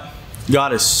 you know what?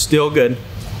 God is still good.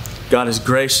 God is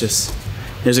gracious.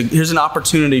 Here's an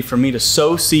opportunity for me to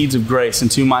sow seeds of grace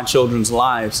into my children's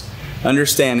lives,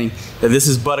 understanding that this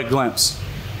is but a glimpse.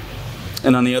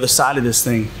 And on the other side of this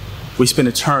thing, we spend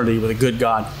eternity with a good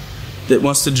God that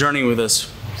wants to journey with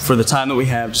us for the time that we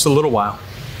have, just a little while.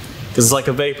 Because it's like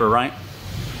a vapor, right?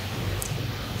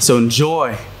 So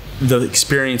enjoy the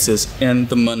experiences in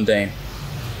the mundane.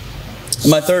 And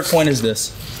my third point is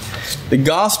this. The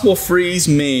gospel frees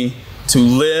me to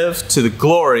live to the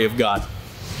glory of God.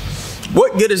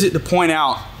 What good is it to point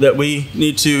out that we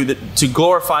need to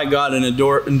glorify God and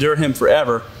endure Him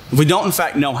forever if we don't in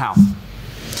fact know how?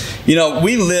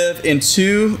 We live in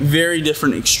two very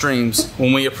different extremes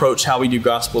when we approach how we do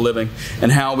gospel living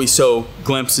and how we sow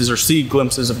glimpses or see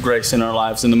glimpses of grace in our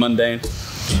lives in the mundane.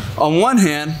 On one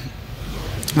hand,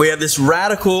 we have this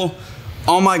radical,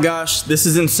 oh my gosh, this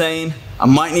is insane. I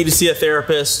might need to see a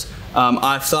therapist.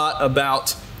 I've thought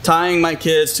about tying my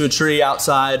kids to a tree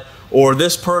outside, or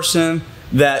this person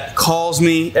that calls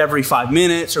me every 5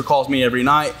 minutes or calls me every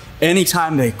night.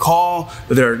 Anytime they call,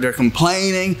 they're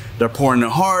complaining, they're pouring their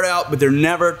heart out, but they're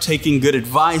never taking good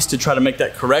advice to try to make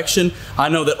that correction. I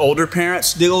know that older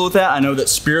parents deal with that. I know that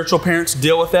spiritual parents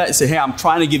deal with that. You say, hey, I'm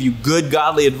trying to give you good,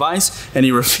 godly advice, and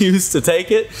you refuse to take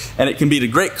it. And it can be to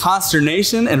great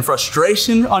consternation and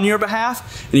frustration on your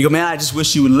behalf. And you go, man, I just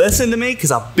wish you would listen to me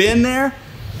because I've been there.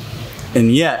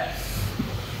 And yet,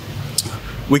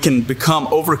 we can become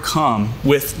overcome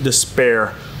with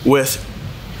despair, with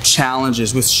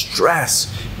challenges, with stress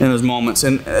in those moments.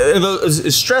 And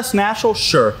is stress natural?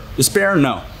 Sure. Despair?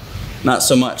 No, not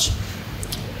so much.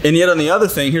 And yet on the other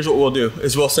thing, here's what we'll do,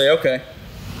 is we'll say, okay,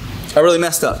 I really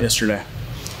messed up yesterday.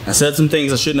 I said some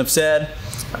things I shouldn't have said.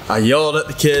 I yelled at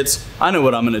the kids. I know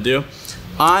what I'm going to do.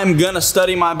 I'm going to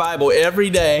study my Bible every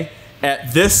day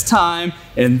at this time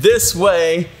in this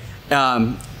way,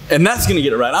 and that's going to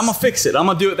get it right. I'm going to fix it. I'm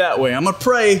going to do it that way. I'm going to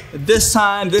pray this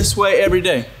time, this way, every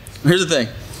day. Here's the thing.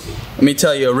 Let me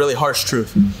tell you a really harsh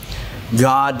truth.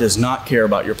 God does not care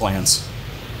about your plans.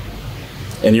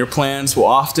 And your plans will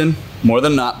often, more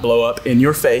than not, blow up in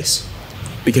your face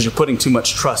because you're putting too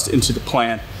much trust into the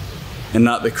plan and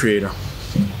not the Creator.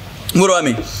 What do I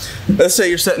mean? Let's say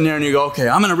you're sitting there and you go, okay,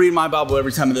 I'm going to read my Bible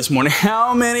every time of this morning.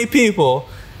 How many people,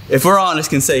 if we're honest,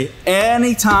 can say,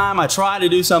 anytime I try to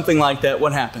do something like that,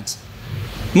 what happens?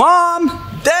 Mom,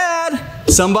 Dad,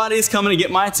 somebody's coming to get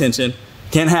my attention.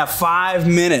 Can't have 5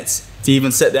 minutes to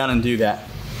even sit down and do that.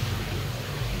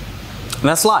 And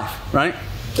that's life, right?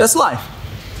 That's life.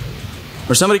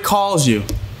 Or somebody calls you.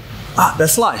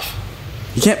 That's life.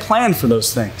 You can't plan for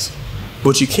those things.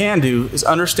 What you can do is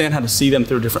understand how to see them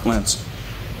through a different lens.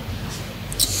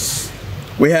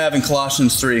 We have in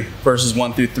Colossians 3, verses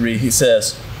 1 through 3, he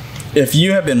says, "If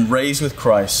you have been raised with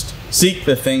Christ, seek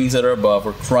the things that are above,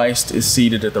 where Christ is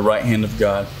seated at the right hand of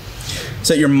God.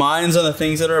 Set your minds on the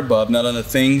things that are above, not on the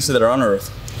things that are on earth,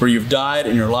 for you've died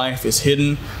and your life is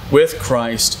hidden with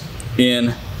Christ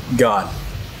in God."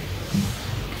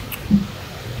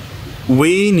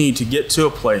 We need to get to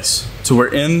a place to where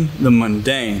in the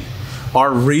mundane,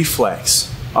 our reflex,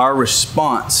 our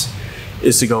response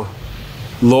is to go,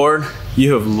 "Lord,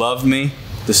 you have loved me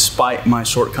despite my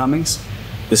shortcomings,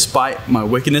 despite my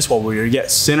wickedness. While we are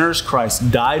yet sinners,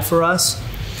 Christ died for us."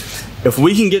 If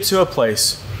we can get to a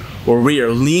place where we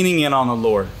are leaning in on the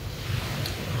Lord,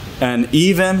 and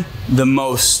even the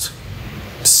most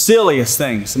silliest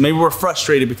things, maybe we're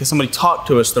frustrated because somebody talked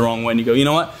to us the wrong way, and you go, "You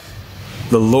know what?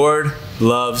 The Lord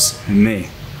loves me,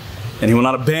 and He will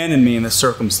not abandon me in this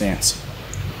circumstance.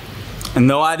 And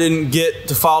though I didn't get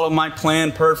to follow my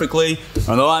plan perfectly,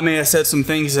 although I may have said some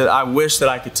things that I wish that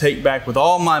I could take back with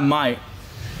all my might,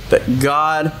 that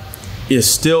God is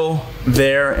still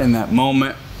there in that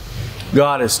moment.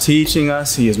 God is teaching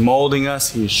us. He is molding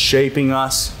us. He is shaping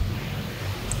us.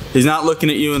 He's not looking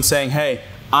at you and saying, "Hey,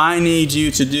 I need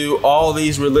you to do all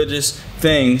these religious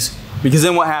things," because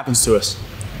then what happens to us?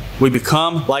 We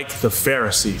become like the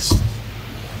Pharisees.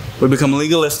 We become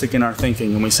legalistic in our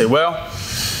thinking, and we say, "Well,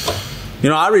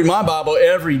 I read my Bible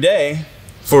every day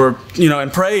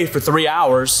and pray for 3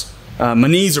 hours. My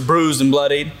knees are bruised and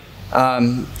bloodied,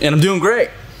 and I'm doing great."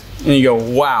 And you go,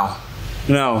 "Wow,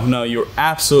 no, you're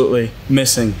absolutely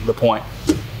missing the point.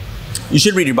 You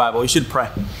should read your Bible. You should pray.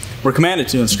 We're commanded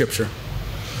to in Scripture.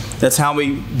 That's how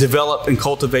we develop and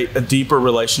cultivate a deeper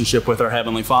relationship with our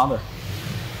Heavenly Father.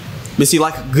 But see,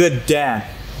 like a good dad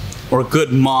or a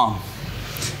good mom,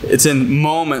 it's in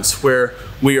moments where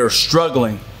we are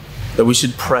struggling that we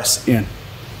should press in.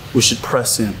 We should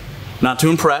press in. Not to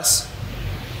impress,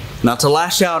 not to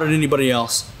lash out at anybody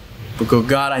else, but go,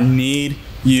 "God, I need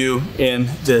you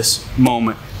in this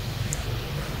moment.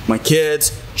 My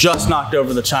kids just knocked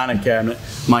over the china cabinet.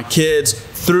 My kids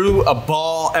threw a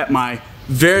ball at my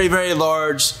very, very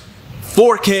large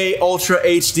 4K Ultra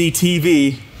HD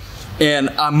TV, and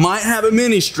I might have a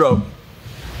mini stroke.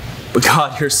 But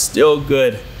God, you're still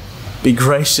good. Be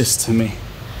gracious to me.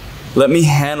 Let me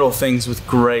handle things with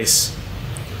grace.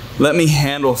 Let me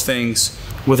handle things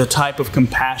with a type of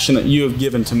compassion that you have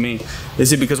given to me." You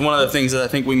see, because one of the things that I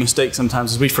think we mistake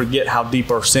sometimes is we forget how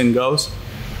deep our sin goes,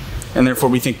 and therefore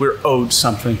we think we're owed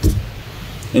something.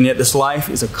 And yet this life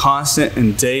is a constant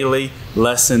and daily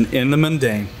lesson in the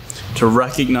mundane to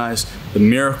recognize the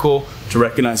miracle, to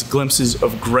recognize glimpses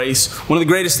of grace. One of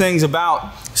the greatest things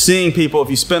about seeing people, if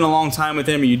you spend a long time with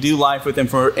them or you do life with them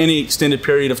for any extended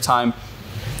period of time,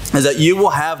 is that you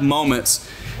will have moments,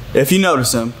 if you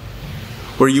notice them,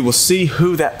 where you will see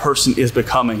who that person is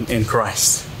becoming in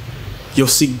Christ. You'll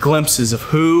see glimpses of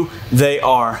who they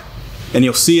are, and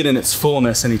you'll see it in its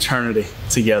fullness in eternity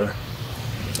together.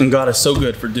 And God is so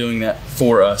good for doing that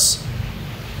for us.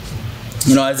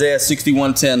 Isaiah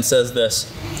 61:10 says this,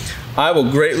 "I will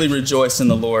greatly rejoice in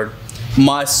the Lord.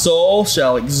 My soul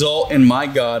shall exult in my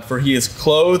God, for He has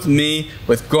clothed me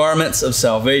with garments of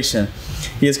salvation.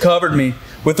 He has covered me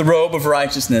with the robe of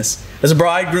righteousness. As a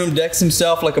bridegroom decks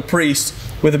himself like a priest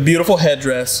with a beautiful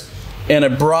headdress, and a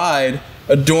bride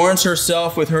adorns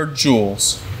herself with her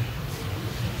jewels."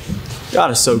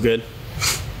 God is so good.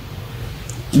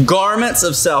 Garments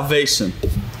of salvation,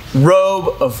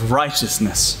 robe of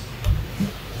righteousness.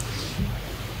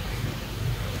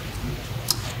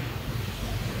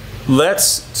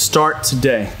 Let's start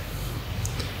today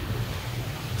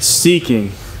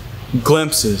seeking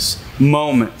glimpses,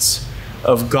 moments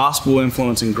of gospel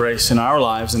influence and grace in our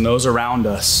lives and those around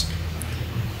us,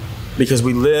 because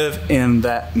we live in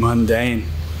that mundane.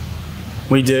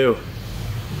 We do.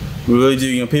 We really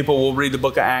do. People will read the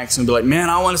book of Acts and be like, "Man,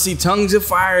 I want to see tongues of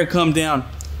fire come down."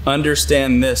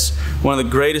 Understand this. One of the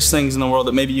greatest things in the world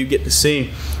that maybe you get to see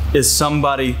is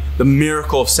somebody, the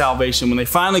miracle of salvation. When they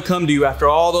finally come to you after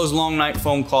all those long night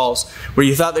phone calls where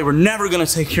you thought they were never going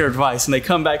to take your advice, and they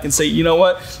come back and say, "You know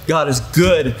what? God is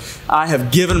good. I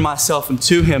have given myself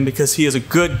unto Him because He is a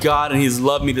good God and He has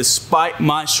loved me despite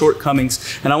my shortcomings.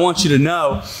 And I want you to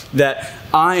know that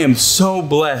I am so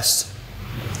blessed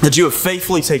that you have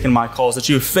faithfully taken my calls, that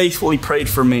you have faithfully prayed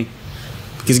for me,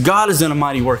 because God has done a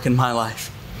mighty work in my life."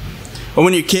 Or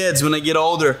when your kids, when they get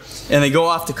older and they go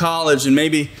off to college, and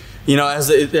maybe,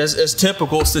 as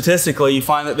typical statistically, you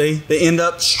find that they end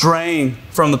up straying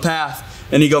from the path.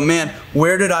 And you go, "Man,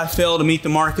 where did I fail to meet the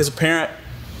mark as a parent?"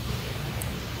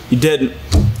 You didn't.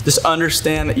 Just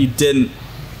understand that you didn't.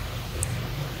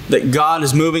 That God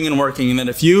is moving and working, and that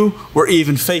if you were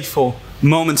even faithful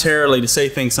momentarily to say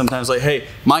things sometimes like, hey,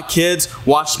 my kids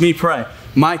watched me pray.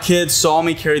 My kids saw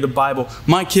me carry the Bible.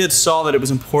 My kids saw that it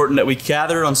was important that we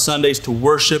gathered on Sundays to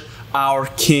worship our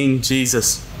King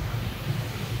Jesus.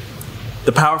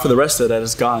 The power for the rest of that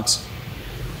is God's.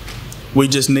 We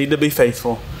just need to be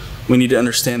faithful. We need to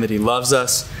understand that He loves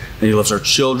us, that He loves our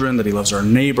children, that He loves our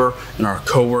neighbor and our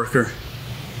coworker.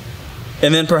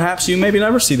 And then perhaps you maybe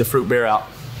never see the fruit bear out.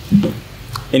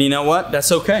 And you know what?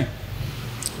 That's okay.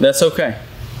 That's okay.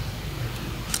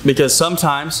 Because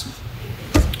sometimes,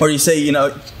 or you say, you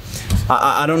know,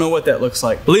 I don't know what that looks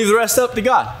like. Leave the rest up to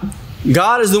God.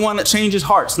 God is the one that changes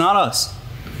hearts, not us.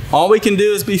 All we can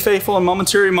do is be faithful in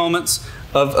momentary moments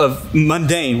of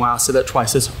mundane. Wow, I said that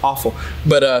twice. It's awful.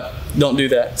 But don't do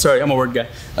that. Sorry, I'm a word guy.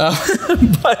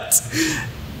 But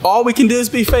all we can do is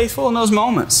be faithful in those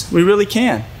moments. We really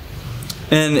can.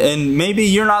 And maybe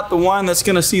you're not the one that's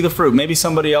going to see the fruit. Maybe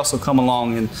somebody else will come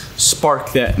along and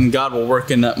spark that, and God will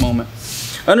work in that moment.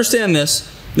 Understand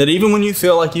this, that even when you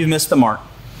feel like you've missed the mark,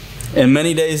 and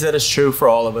many days that is true for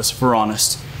all of us, if we're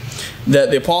honest,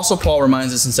 that the Apostle Paul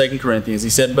reminds us in 2 Corinthians. He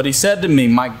said, but he said to me,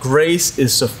 my grace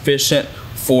is sufficient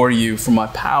for you, for my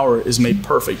power is made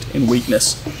perfect in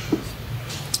weakness.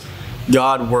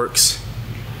 God works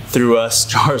through us,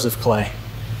 jars of clay,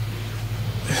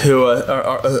 who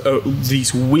are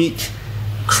these weak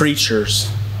creatures.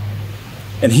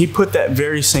 And He put that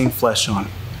very same flesh on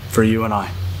for you and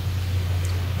I.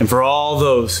 And for all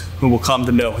those who will come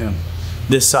to know Him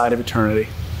this side of eternity,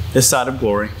 this side of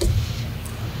glory.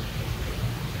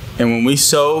 And when we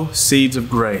sow seeds of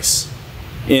grace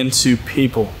into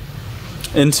people,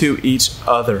 into each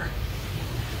other,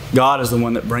 God is the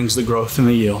one that brings the growth and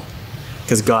the yield,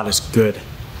 because God is good.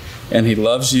 And He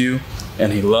loves you,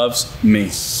 and He loves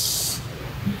me.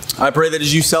 I pray that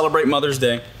as you celebrate Mother's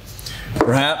Day,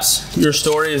 perhaps your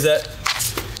story is that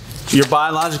your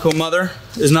biological mother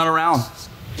is not around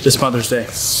this Mother's Day.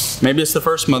 Maybe it's the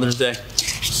first Mother's Day.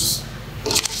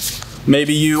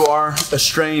 Maybe you are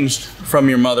estranged from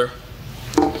your mother.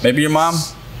 Maybe your mom,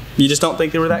 you just don't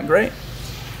think they were that great.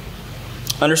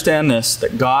 Understand this,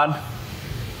 that God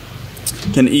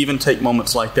can even take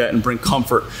moments like that and bring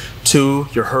comfort to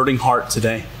your hurting heart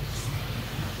today.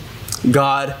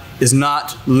 God is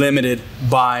not limited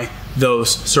by those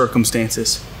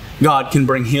circumstances. God can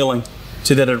bring healing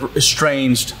to that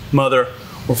estranged mother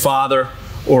or father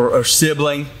or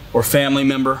sibling or family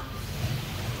member.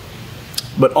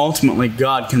 But ultimately,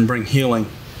 God can bring healing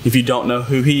if you don't know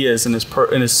who He is in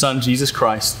His Son, Jesus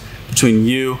Christ, between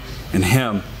you and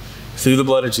Him through the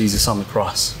blood of Jesus on the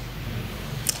cross.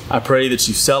 I pray that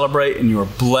you celebrate and you are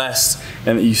blessed,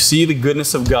 and that you see the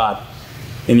goodness of God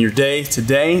in your day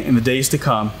today and the days to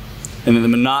come, and that the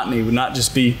monotony would not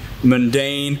just be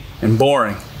mundane and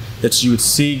boring, that you would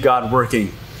see God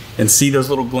working and see those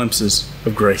little glimpses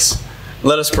of grace.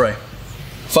 Let us pray.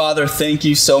 Father, thank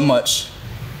you so much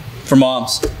for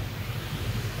moms,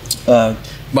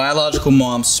 biological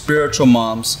moms, spiritual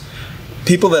moms,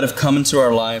 people that have come into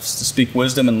our lives to speak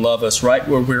wisdom and love us right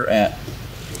where we're at.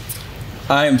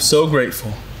 I am so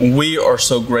grateful, and we are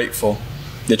so grateful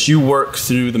that you work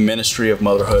through the ministry of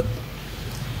motherhood.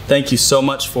 Thank you so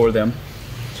much for them.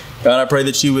 God, I pray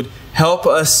that you would help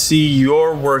us see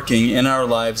your working in our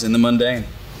lives in the mundane.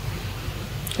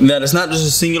 And that it's not just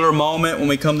a singular moment when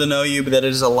we come to know you, but that it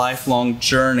is a lifelong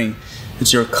journey,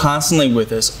 that you're constantly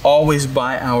with us, always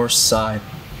by our side,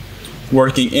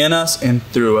 working in us and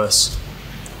through us.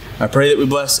 I pray that we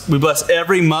bless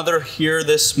every mother here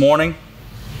this morning.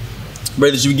 I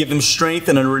pray that you would give them strength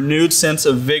and a renewed sense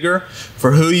of vigor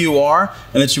for who you are,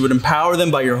 and that you would empower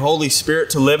them by your Holy Spirit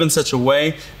to live in such a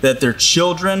way that their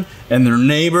children and their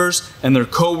neighbors and their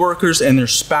co-workers and their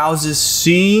spouses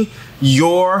see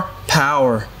your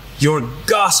power, your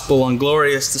gospel on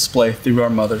glorious display through our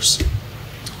mothers.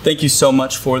 Thank you so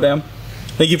much for them.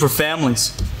 Thank you for families.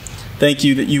 Thank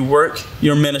you that you work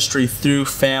your ministry through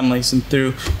families and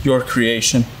through your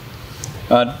creation.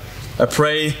 God, I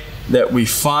pray that we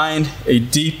find a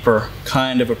deeper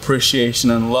kind of appreciation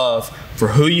and love for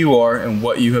who you are and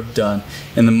what you have done.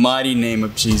 In the mighty name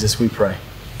of Jesus we pray.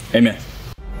 Amen.